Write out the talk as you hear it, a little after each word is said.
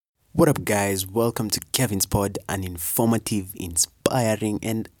What up, guys? Welcome to Kevin's Pod, an informative, inspiring,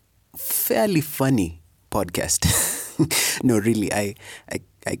 and fairly funny podcast. No, really, I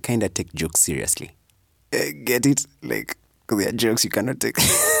kind of take jokes seriously. Get it? Like, there are jokes you cannot take.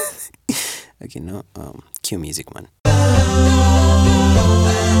 Okay, no, cue music, man.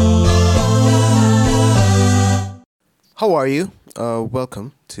 How are you?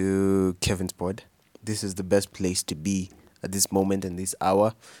 Welcome to Kevin's Pod. This is the best place to be at this moment and this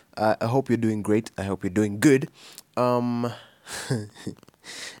hour. I hope you're doing great. I hope you're doing good. I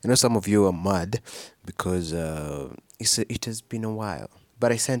know some of you are mad because it has been a while.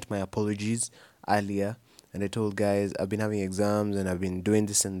 But I sent my apologies earlier and I told guys I've been having exams and I've been doing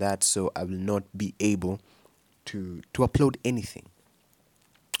this and that, so I will not be able to upload anything.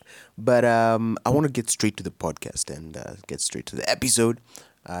 But I want to get straight to the podcast and get straight to the episode.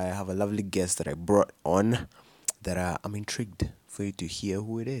 I have a lovely guest that I brought on that I'm intrigued for you to hear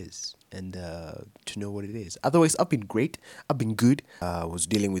who it is and to know what it is. Otherwise, I've been great. I've been good. I was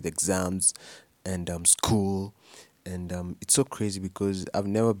dealing with exams and school. And it's so crazy because I've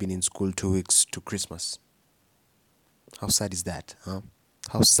never been in school 2 weeks to Christmas. How sad is that, huh?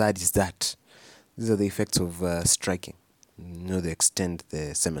 How sad is that? These are the effects of striking. They extend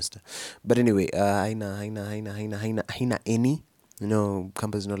the semester. But anyway, haina any.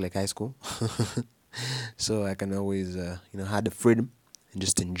 Campus is not like high school. So I can always, have the freedom and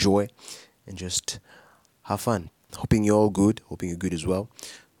just enjoy and just have fun. Hoping you're all good. Hoping you're good as well.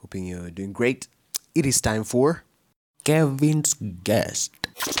 Hoping you're doing great. It is time for Kevin's Guest.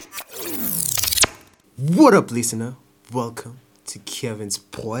 What up, listener? Welcome to Kevin's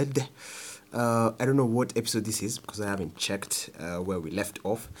Pod. I don't know what episode this is because I haven't checked where we left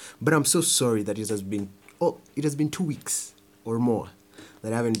off. But I'm so sorry that it has been 2 weeks or more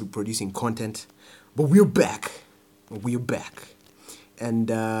that I haven't been producing content. But we're back. And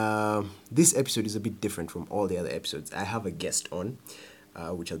this episode is a bit different from all the other episodes. I have a guest on,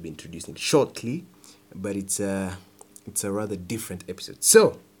 which I'll be introducing shortly. But it's a rather different episode.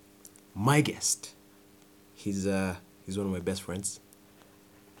 So, my guest, he's one of my best friends.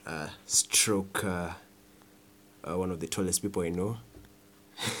 Stroke one of the tallest people I know.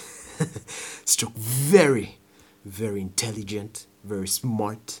 Stroke very, very intelligent, very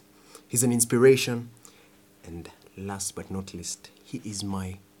smart. He's an inspiration. And last but not least, he is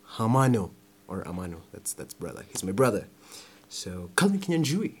my Hamano or Amano. That's brother. He's my brother. So Calvin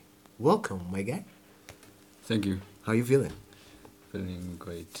Kinyanjui, welcome, my guy. Thank you. How are you feeling? Feeling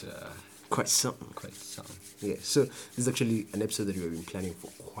quite something. Quite something. Yeah, so this is actually an episode that we've been planning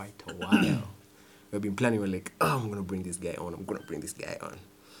for quite a while. We've been planning, we're like, I'm going to bring this guy on.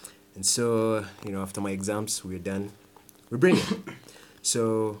 And so, after my exams, we're done. We're bringing it.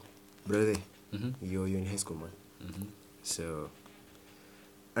 So, brother, you're in high school, man. Mm-hmm. So,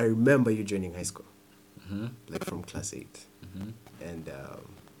 I remember you joining high school. Mm-hmm. Like from class 8. Mm-hmm. And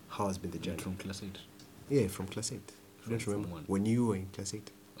how has been the journey? From class 8? Yeah, from class 8. You don't remember? When you were in class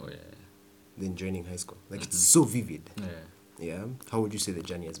 8? Oh, yeah. Then joining high school. Like, it's so vivid. Yeah. Yeah. How would you say the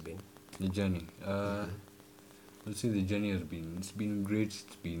journey has been? The journey. Let's say the journey has been. It's been great.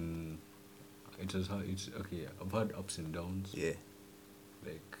 It has hard. It's okay. I've had ups and downs. Yeah.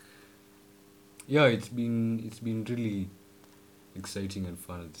 Like. Yeah, it's been really exciting and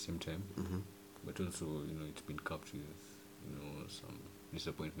fun at the same time. Mm-hmm. But also, it's been capped with, some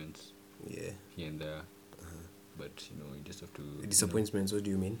disappointments. Yeah. Here and there. But you just have to. Disappointments. What do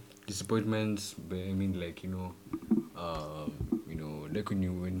you mean? Disappointments. But I mean, like like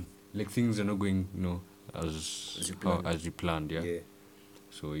when things are not going, as you planned, yeah.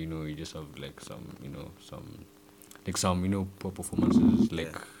 So you just have some poor performances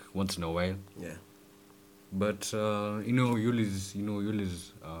once in a while. Yeah. But you always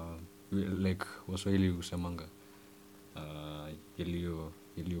like Waswahili usemanga,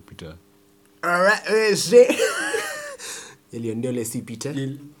 yaliyopita. Alright, say. Yaliyondole si pita.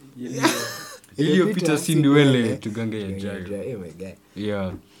 Iliyopita si ndwele tugange yajayo. Oh my God.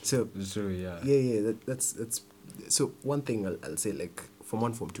 Yeah. So yeah. Yeah. That's so one thing I'll say, like Form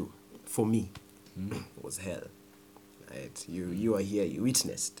 1, Form 2, for me, was hell. Right? You are here. You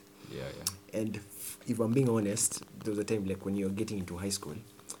witnessed. Yeah. And if I'm being honest, there was a time like when you're getting into high school,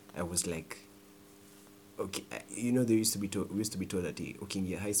 I was like, okay, we used to be told that okay, in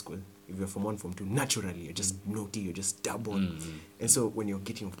your high school, if you're from 1, Form 2, naturally you're just naughty, you're just stubborn. And so when you're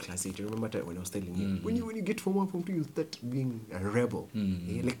getting to class 8, I remember that when I was telling you, when you get from 1, Form 2, you start being a rebel.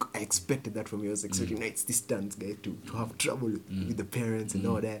 Yeah, like I expected that from you. I was expecting it's this dance guy to have trouble with the parents and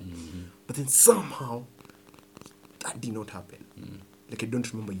all that. But then somehow that did not happen. Like I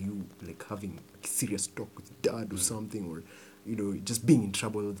don't remember you like having serious talk with dad or something, or just being in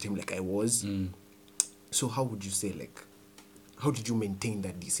trouble all the time like I was. Mm. So how would you say, like, how did you maintain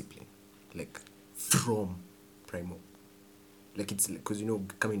that discipline, like, from primo? Like, it's because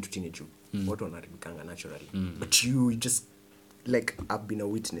coming to teenage, what on becanga naturally, but you just, like, I've been a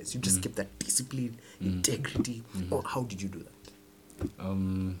witness. You just kept that discipline, integrity. Or how did you do that?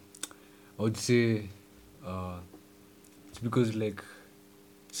 I would say it's because like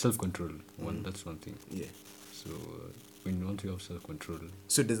self-control. That's one thing. Yeah. So when you want to have self-control,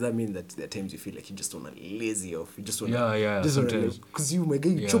 So does that mean that there are times you feel like you just wanna lazy off? You just wanna Yeah, sometimes. Because my guy,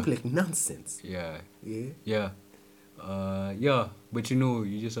 you Yeah. chop like nonsense. yeah, Yeah. yeah. But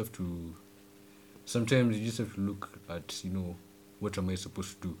you just have to. Sometimes you just have to look at what am I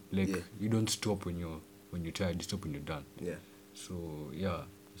supposed to do. Like Yeah. you don't stop when you're tired. You stop when you're done. Yeah. So yeah,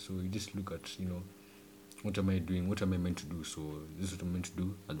 so you just look at what am I doing? What am I meant to do? So this is what I'm meant to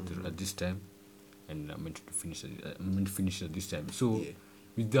do at this time, and I'm meant to finish. I'm meant to finish at this time. So Yeah.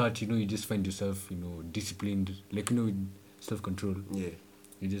 with that, you just find yourself disciplined. Like with self-control, Yeah.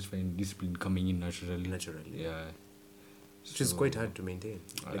 you just find discipline coming in naturally. Naturally. Yeah. Which is So, quite hard to maintain.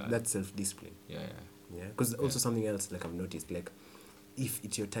 Like that self-discipline. Yeah. Yeah. Because also something else, like I've noticed, like if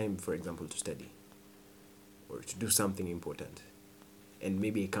it's your time, for example, to study or to do something important, and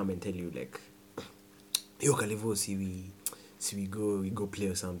maybe I come and tell you like, yo Kalivo, see we go play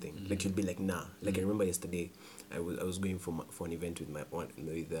or something. Like you'll be like, nah. Like I remember yesterday, I was going for an event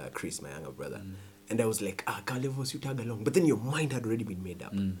with Chris, my younger brother, and I was like, Kalivo, you tag along. But then your mind had already been made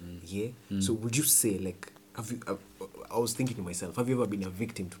up. Yeah. So would you say like, I was thinking to myself, have you ever been a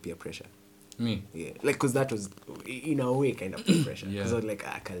victim to peer pressure? Me. Yeah, like, because that was, in a way, kind of peer pressure. Yeah. Because I was like,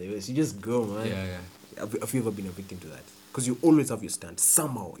 Kalivo, you just go, man. Yeah. Have you ever been a victim to that? Because you always have your stand,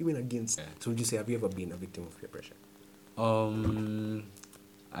 somehow, even against. Yeah. So would you say, have you ever been a victim of peer pressure? I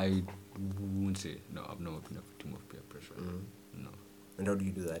wouldn't say no. I've never been a victim of peer pressure. No. And how do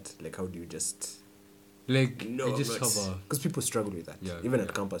you do that? Like, how do you just... Like I just have a Because people struggle with that. Yeah, Even yeah.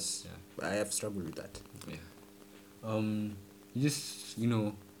 at campus, I have struggled with that. yeah. You just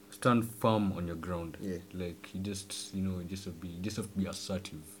stand firm on your ground. Yeah. Like you just have to be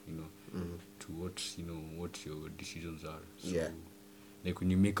assertive. To what your decisions are. So, Yeah. Like when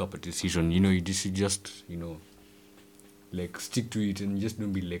you make up a decision, you just like stick to it and just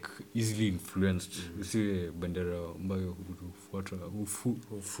don't be like easily influenced. You see Bandera ambayo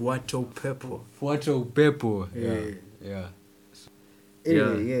Fuato pepo. fuata upepo. Yeah.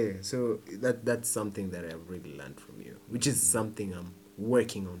 Anyway, yeah. So that's something that I've really learned from you, which is something I'm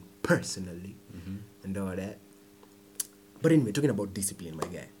working on personally and all that. But anyway, talking about discipline, my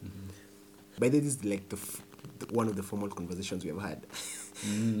guy. By the way, this is like one of the formal conversations we have had.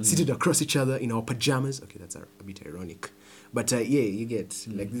 Seated across each other in our pajamas. Okay, that's a bit ironic. But yeah, you get,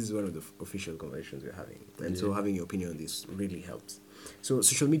 like, this is one of the official conversations we're having. And so having your opinion on this really helps. So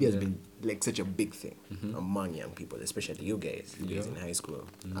social media has been like such a big thing among young people, especially you guys in high school,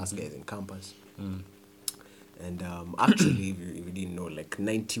 us guys in campus. And actually, if you didn't know, like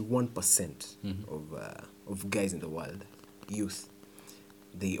 91% of guys in the world, youth,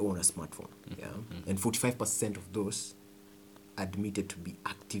 they own a smartphone. Yeah, and 45% of those admitted to be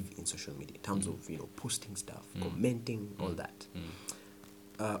active in social media in terms of posting stuff, commenting, all that.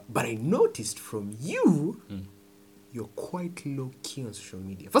 But I noticed from you, you're quite low key on social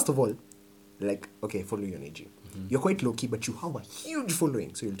media. First of all, like, okay, follow you on IG. You're quite low key, but you have a huge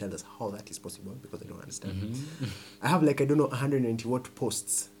following. So you'll tell us how that is possible, because I don't understand. I have like, I don't know, 190 what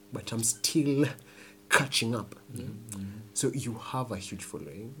posts, but I'm still catching up. So you have a huge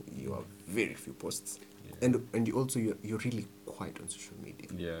following. You have very few posts, and you also you're really quiet on social media.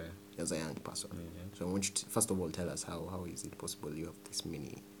 Yeah. As a young person. So I want you to first of all tell us how is it possible you have this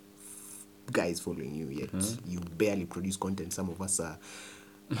many guys following you, yet you barely produce content. Some of us are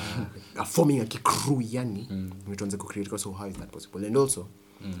forming a crew, yani. Tuanze kucreate. So how is that possible? And also,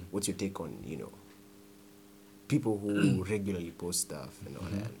 what's your take on people who regularly post stuff and all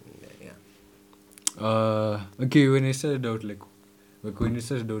that? Okay, when I started out when you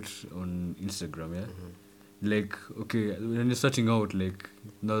started out on Instagram, like, okay, when you're starting out, like,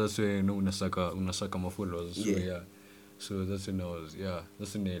 now that's when unasaka my followers. So so that's when I was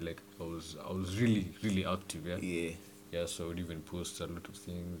really active. Yeah, so I would even post a lot of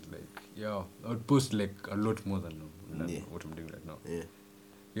things, like, I would post like a lot more than what I'm doing right now.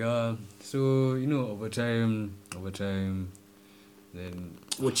 So over time, then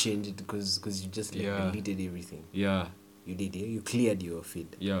what changed? Because you just deleted everything. You did, you cleared your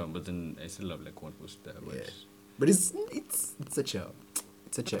feed. But then I still have like one post there. But it's such a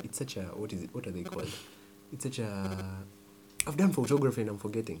what is it? What are they called? It's such a... I've done photography and I'm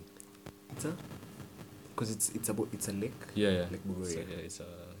forgetting. It's a because it's a lake. Yeah. Lake Bogoria. It's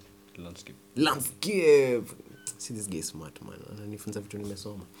a landscape. Landscape. See, this guy is smart, man. Ananifunza vitu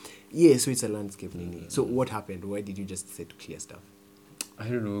nimesoma. Yeah, so it's a landscape nini. So what happened? Why did you just decide to clear stuff? I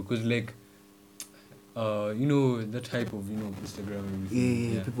don't know, because like, you know, that type of, you know, Instagram and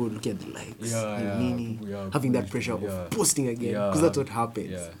everything. Yeah, people look at the likes. Yeah, nini, yeah, having that post, pressure yeah. of posting again. Yeah. Because that's what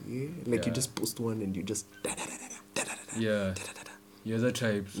happens. Yeah. Like you Yeah. just post one and you just Yeah. Yeah, that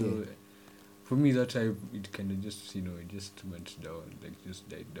type. So Yeah. for me, that type, it kind of just, you know, it just went down, like just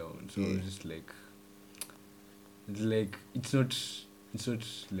died down. So Yeah. it's just like, it's not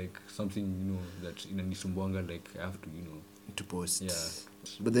like something, you know, that in a Nisumbuanga, like I have to, you know. to post. Yeah.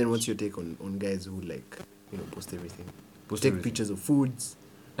 But then what's your take on guys who like, you know, post everything? Post Take everything. pictures of foods,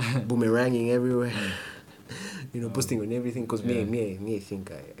 boomeranging everywhere. You know, posting on everything. Because Yeah. me, I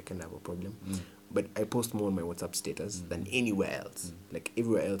think I can have a problem. But I post more on my WhatsApp status than anywhere else. Like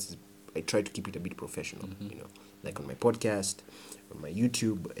everywhere else, I try to keep it a bit professional. You know, like on my podcast, on my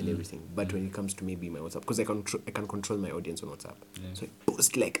YouTube, and everything. But when it comes to maybe my WhatsApp, because I can control my audience on WhatsApp. Yeah. So I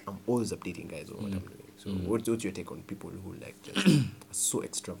post like I'm always updating guys on what I'm doing. So what's your take on people who like just are so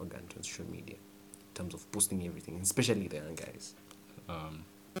extravagant on social media in terms of posting everything, especially the young guys?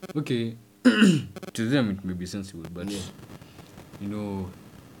 Okay, to them it may be sensible, but Yeah. you know,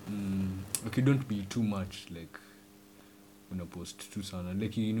 okay, don't be too much like when I post too sana.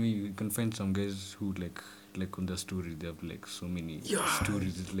 Like you know, you can find some guys who like on their stories they have like so many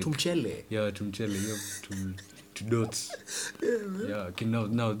stories. It's like Tumchele. Tumchele, you have two dots. Yeah, okay,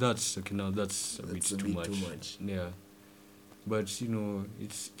 now that's a bit too much. Yeah, but you know,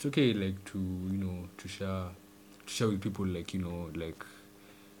 it's okay like to you know to share with people like you know like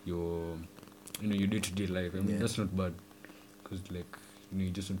your day-to-day life. I mean that's not bad, because like you know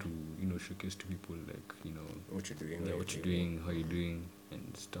you just want to you know showcase to people like you know What you're doing? what you're doing, how you're doing,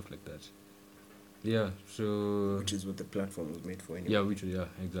 and stuff like that. Yeah, so Which is what the platform was made for anyway.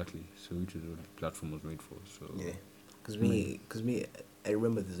 exactly. So which is what the platform was made for. So Yeah. Because me, I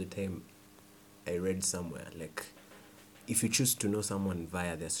remember there's a time I read somewhere like, if you choose to know someone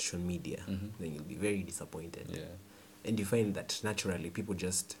via their social media, then you'll be very disappointed. yeah, And you find that naturally people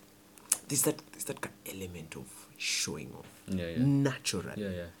just there's that kind of element of showing off. Yeah. Naturally.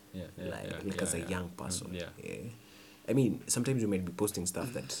 yeah. Like as a young person. Yeah. I mean, sometimes you might be posting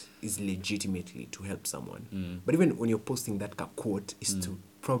stuff that is legitimately to help someone. Mm. But even when you're posting that quote is to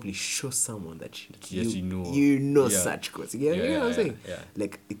probably show someone that Yes, you know. you know Yeah. such quotes. You know what I'm saying? Yeah.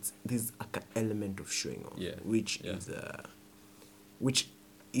 Like there's a element of showing off, Yeah. which Yeah.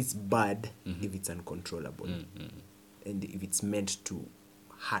 is bad if it's uncontrollable, and if it's meant to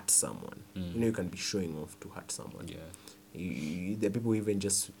hurt someone. You know, you can be showing off to hurt someone. Yeah. The people even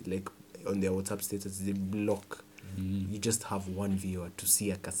just like on their WhatsApp status they block. You just have one viewer to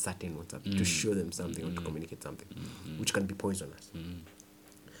see a certain WhatsApp to show them something or to communicate something, which can be poisonous.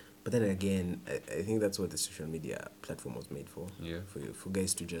 But then again, I think that's what the social media platform was made for. Yeah. For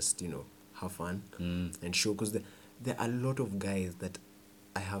guys to just have fun and show, because there are a lot of guys that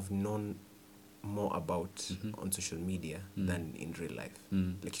I have known more about on social media than in real life.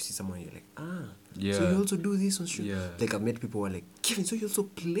 Like you see someone, you're like, so you also do this on social. Yeah. Like I've met people who are like, Kevin, so you also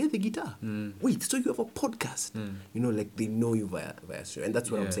play the guitar? Wait, so you have a podcast? You know, like they know you via show, and that's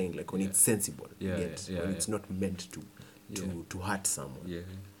what I'm saying. Like when it's sensible, when it's not meant to hurt someone. Yeah.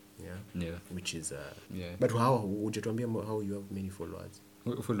 Which is Yeah. But how would you tell me how you have many followers?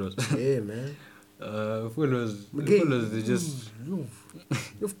 Followers. Yeah, man. Followers. Okay, Followers. They just. you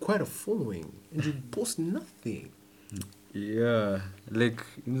have quite a following, and you post nothing. Yeah, like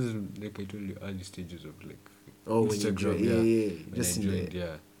like I told you, early stages of like Oh, when you Instagram. joined, When just I in joined,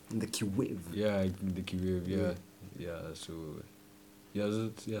 the in the Q wave. Yeah, the Q-Wave, yeah. So,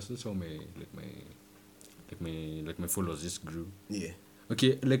 that's how my followers just grew. Yeah.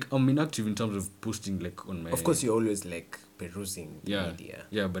 Okay, like I'm inactive in terms of posting like on my. Of course, you're always like perusing Yeah, media.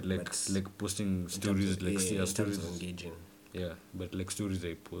 yeah, but like posting stories, in like terms stories. of engaging. Yeah, but like stories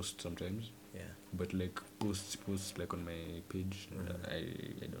I post sometimes. Yeah. But like posts like on my page, I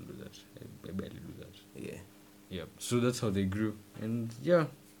don't do that. I barely do that. Yeah. Yeah. So that's how they grew, and yeah.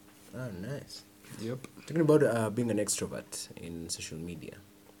 Oh, nice. Yep. Talking about being an extrovert in social media.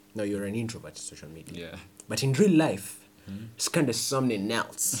 No, you're an introvert in social media. Yeah. But in real life, it's kind of something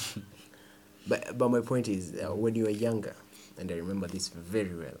else. but my point is, when you were younger, and I remember this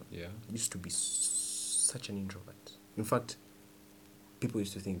very well, Yeah. you used to be such an introvert. In fact, people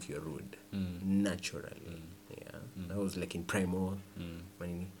used to think you're rude, naturally. Yeah, that was like in primal.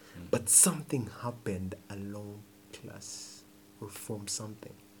 But something happened along class, or from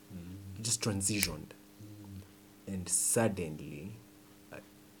something. You just transitioned, and suddenly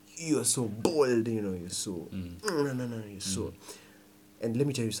you're so bold, you're so no, you're so. And let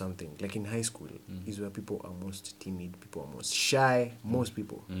me tell you something. Like in high school, is where people are most timid, people are most shy. Most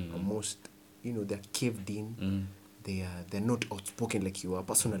people are most, they're caved in. They're not outspoken like you are.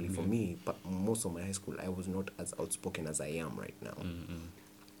 Personally, for me, but most of my high school, I was not as outspoken as I am right now.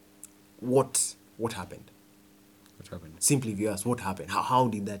 What happened? What happened? Simply, if you ask, what happened? How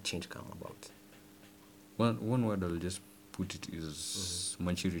did that change come about? One word I'll just put it is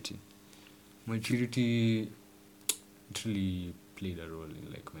maturity. Maturity really played a role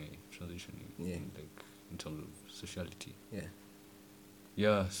in like my transition in terms of sociality.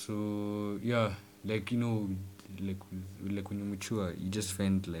 Yeah. So like like when you mature, you just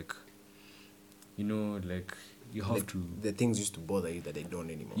find like like you have to. The things used to bother you that they don't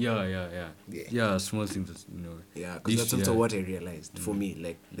anymore. Yeah, small things that Yeah, because that's also what I realized. For me,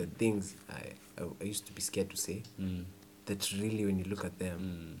 like the things I used to be scared to say, that really when you look at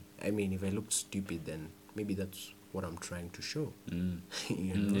them, I mean, if I looked stupid, then maybe that's what I'm trying to show. If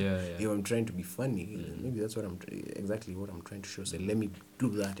I'm trying to be funny, then maybe that's exactly what I'm trying to show. So let me do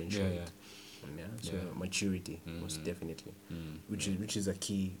that and show it. So maturity, most definitely, which is a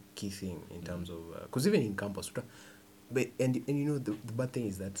key thing in terms of, because even in campus, but and the bad thing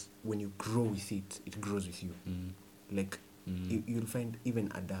is that when you grow with it, it grows with you. Like you'll find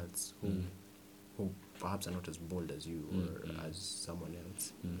even adults who perhaps are not as bold as you or as someone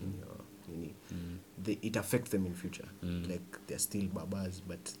else in your uni, it affects them in future. Like they're still babas,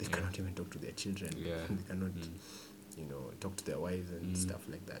 but they cannot even talk to their children. They cannot talk to their wives and stuff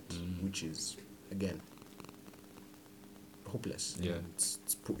like that, which is again hopeless.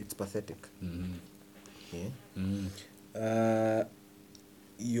 It's pathetic.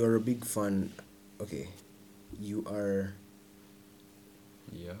 You're a big fan. Okay, you are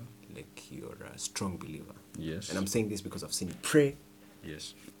like you're a strong believer. Yes. And I'm saying this because I've seen you pray.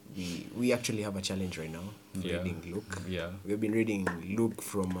 Yes. We actually have a challenge right now reading Luke. We've been reading Luke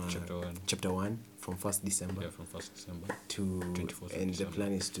from chapter 1 from 1st December. From 1st December to 24th. And December. the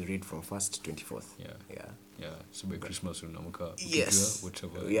plan is to read from 1st to 24th. So by Christmas unaamka yes.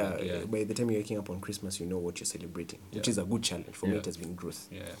 whatever. By the time you're waking up on Christmas, you know what you're celebrating, which is a good challenge. For me, it has been growth.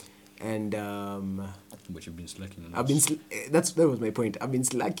 And but you've been slacking on I've been that was my point. I've been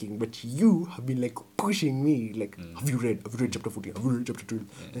slacking, but you have been like pushing me, like have you read chapter 14, have you read chapter 12?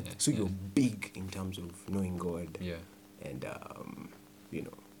 So you're big in terms of knowing God, and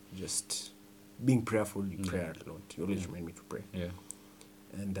just being prayerful. You pray a lot. You always remind me to pray,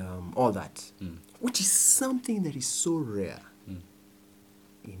 and all that, which is something that is so rare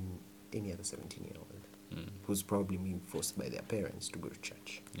in any other 17-year-old who's probably being forced by their parents to go to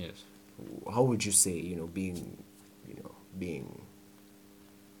church. How would you say, being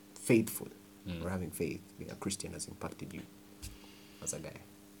faithful or having faith, being a Christian, has impacted you as a guy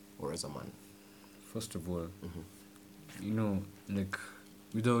or as a man? First of all, like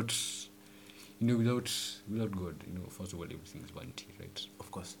without God, first of all, everything is vanity, right?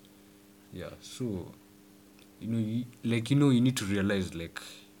 Of course. So, you need to realize, God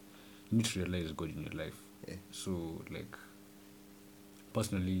in your life. So, like,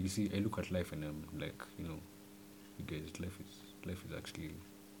 personally, you see, I look at life and I'm like, you guys, life is actually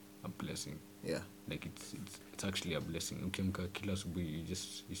a blessing. Like it's actually a blessing. Ukimka kila asubuhi, you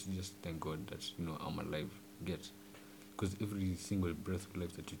should just thank God that I'm alive. Because every single breath of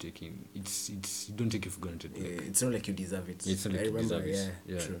life that you take in, it's you don't take it for granted. It's not like you deserve it. It's not like you deserve it.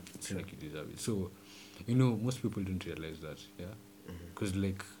 True. It's not like you deserve it. So, most people don't realize that. Because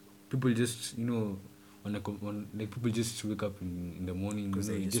like people just people just wake up in the morning.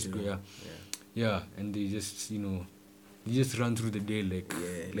 They just go and they just they just run through the day like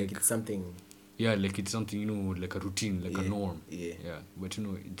it's something. Like it's something like a routine, like a norm. But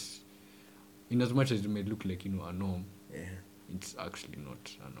it's in as much as it may look like a norm. It's actually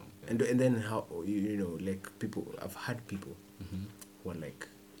not a norm. And then how like people, I've had people who are like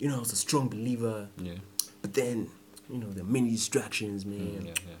I was a strong believer. But then there are many distractions,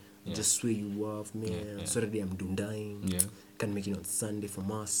 man. Just sway you off, man. Saturday I'm doing dying. Can't make it on Sunday for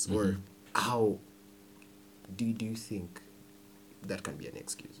mass. Or how do you think that can be an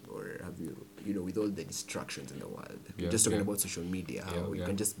excuse? Or have you with all the distractions in the world, we're just talking about social media, how you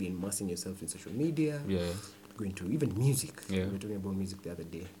can just be immersing yourself in social media, going to even music. We were talking about music the other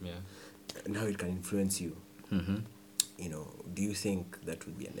day, and how it can influence you. Do you think that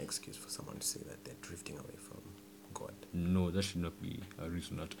would be an excuse for someone to say that they're drifting away from God? No, that should not be a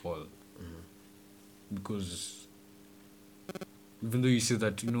reason at all. Because even though you say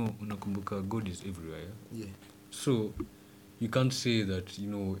that unakumbuka, God is everywhere. So you can't say that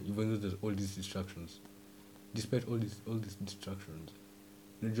even though there's all these distractions, despite all these distractions,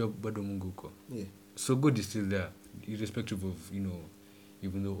 unajua bado Mungu uko. Yeah. So God is still there, irrespective of,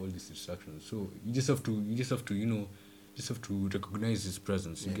 even though all these distractions. So you just have to recognize His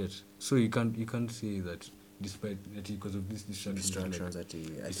presence. You get. So you can't say that despite that because of these distractions that you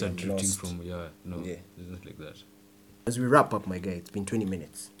start drifting from. Yeah, no, Yeah. it's not like that. As we wrap up, my guy, it's been 20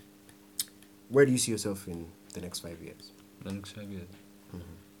 minutes. Where do you see yourself in the next 5 years? The next 5 years.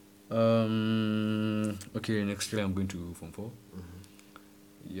 Okay, next year I'm going to Form 4.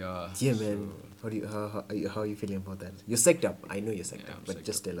 Yeah. Yeah, man. How are you feeling about that? You're psyched up. I know you're psyched Yeah, up, I'm but psyched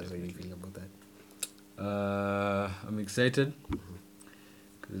just up, tell us how you're feeling about that. I'm excited.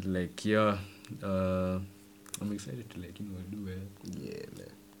 Cause I'm excited to do well. Yeah,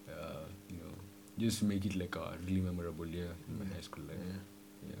 man. Just make it like a really memorable year in my high school life.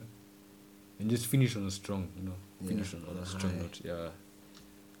 Yeah. And just finish on a strong, finish on a strong note. Yeah.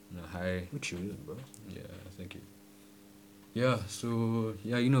 On a high. Which you will, bro. Yeah, thank you. Yeah, so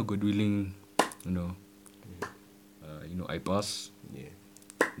God willing, I pass. Yeah.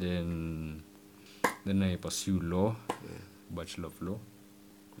 Then I pursue law, Bachelor of Law.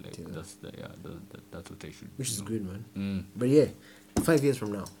 Like Yeah. that's what I should. Which is good, man. Mm. But yeah, 5 years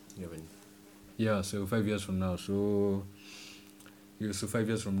from now, you haven't. Yeah, so 5 years from now. So 5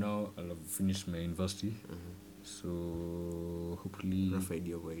 years from now, I'll have finished my university. So hopefully, Rough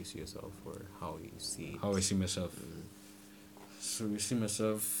idea of where you see yourself or how you see it. how I see myself. So you see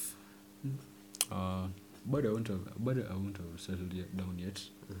myself. But I won't have settled down yet.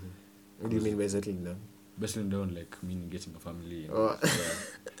 What do you mean by settling down? Settling down, like meaning getting a family. Oh.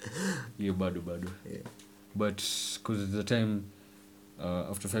 Yeah, bado. Yeah. But because it's the time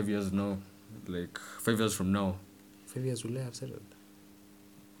after 5 years now, like 5 years from now, 5 years will I have settled?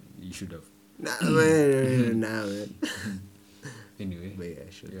 you should have. Nah, man. Nah, man. Anyway. But yeah,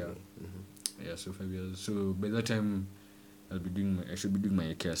 I should. Yeah. Be. Yeah, so 5 years. So by that time, I should be doing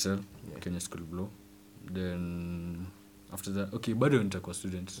my KSL, Kenya School of Law. Then after that, okay, bado nitakuwa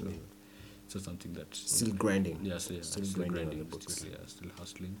student, so it's not something that Still grinding. Yeah, still grinding on the grinding, books. still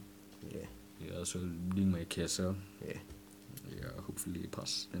hustling. Yeah. Yeah, so doing my KSL. Yeah. Yeah, hopefully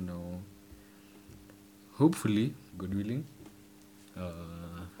pass. And now, hopefully, God willing,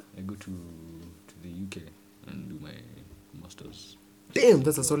 I go to the UK and do my masters. Damn,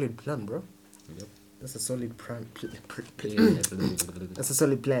 that's a solid plan, bro. Yep. That's a solid plan. Yep. That's a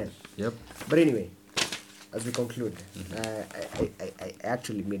solid plan. But anyway, as we conclude, I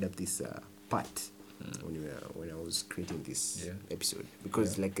actually made up this part when I was creating this episode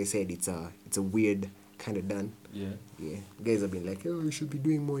because, like I said, it's a weird kind of done. Yeah. Guys have been like, oh, you should be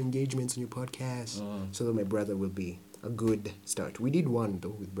doing more engagements on your podcast, so that my brother will be a good start. We did one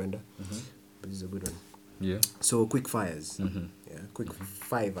though with Brenda, but this is a good one. Yeah. So quick fires. Yeah, quick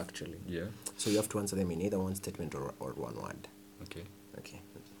 5 actually. Yeah. So you have to answer them in either one statement or one word. Okay.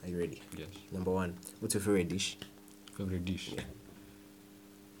 Are you ready? Yes. Number 1, what's your favorite dish? Favorite dish? Yeah.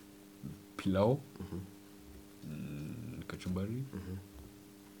 Pilau. Kachumbari.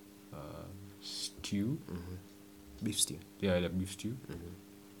 Stew. Beef stew. Yeah, I like beef stew.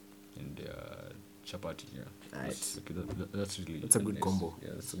 And chapati. Yeah. Alright. That's really. That's a good nice. combo.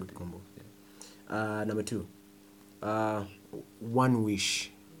 Yeah, That's a good combo. Yeah. Number 2, one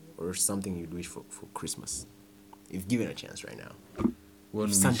wish or something you'd wish for Christmas. If given a chance right now.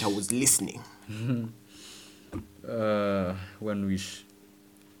 If Santa was listening. One wish.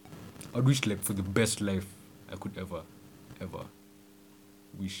 I'd wish like for the best life I could ever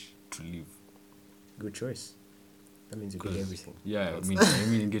wish to live. Good choice. That means you get everything. Yeah, I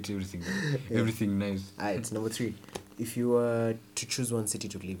mean get everything. Everything nice. Alright, number 3. If you were to choose one city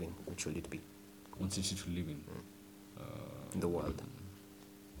to live in, which will it be? One city to live In the world.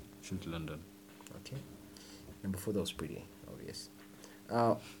 Should London. Okay. Number 4, that was pretty obvious.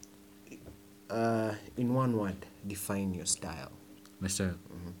 In one word, define your style. My style.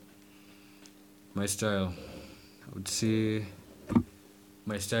 My style. I would say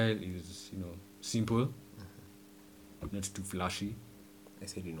my style is, simple, not too flashy. I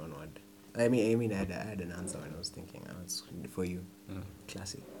said in one word. I mean, I had an answer when I was thinking. It's for you.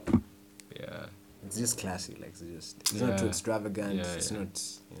 Classy. Yeah. It's just classy. Like it's not too extravagant. Yeah, it's not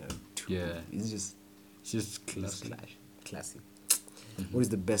too. Yeah. It's just classy. Classy. What is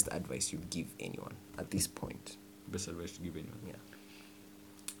the best advice you'd give anyone at this point? Best advice to give anyone. Yeah.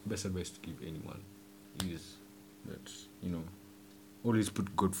 Best advice to give anyone is that always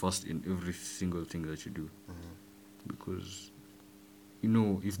put God first in every single thing that you do, because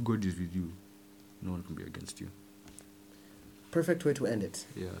if God is with you, no one can be against you. Perfect way to end it.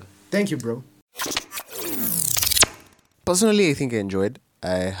 Yeah. Thank you, bro. Personally, I think I enjoyed.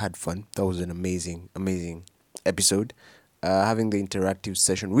 I had fun. That was an amazing episode. having the interactive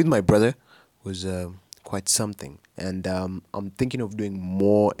session with my brother was quite something, and I'm thinking of doing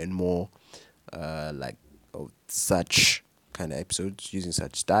more and more like of such kind of episodes using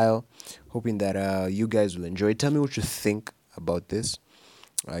such style, hoping that you guys will enjoy. Tell me what you think about this.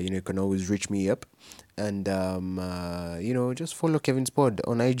 You can always reach me up, and just follow Kevin's Pod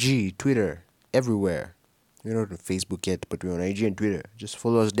on IG, Twitter, everywhere. We're not on Facebook yet, but we're on IG and Twitter. Just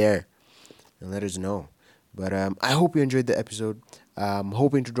follow us there and let us know. But I hope you enjoyed the episode. I'm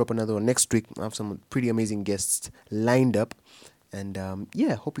hoping to drop another one next week. I have some pretty amazing guests lined up. And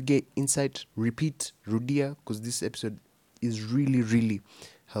hope you get insight, repeat, Rudia, because this episode is really, really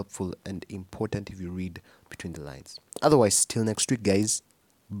helpful and important if you read between the lines. Otherwise, till next week, guys.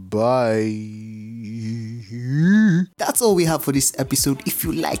 Bye. That's all we have for this episode. If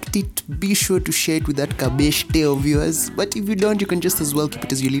you liked it, be sure to share it with that kabeshte of yours. But if you don't, you can just as well keep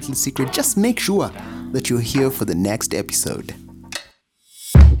it as your little secret. Just make sure that you're here for the next episode.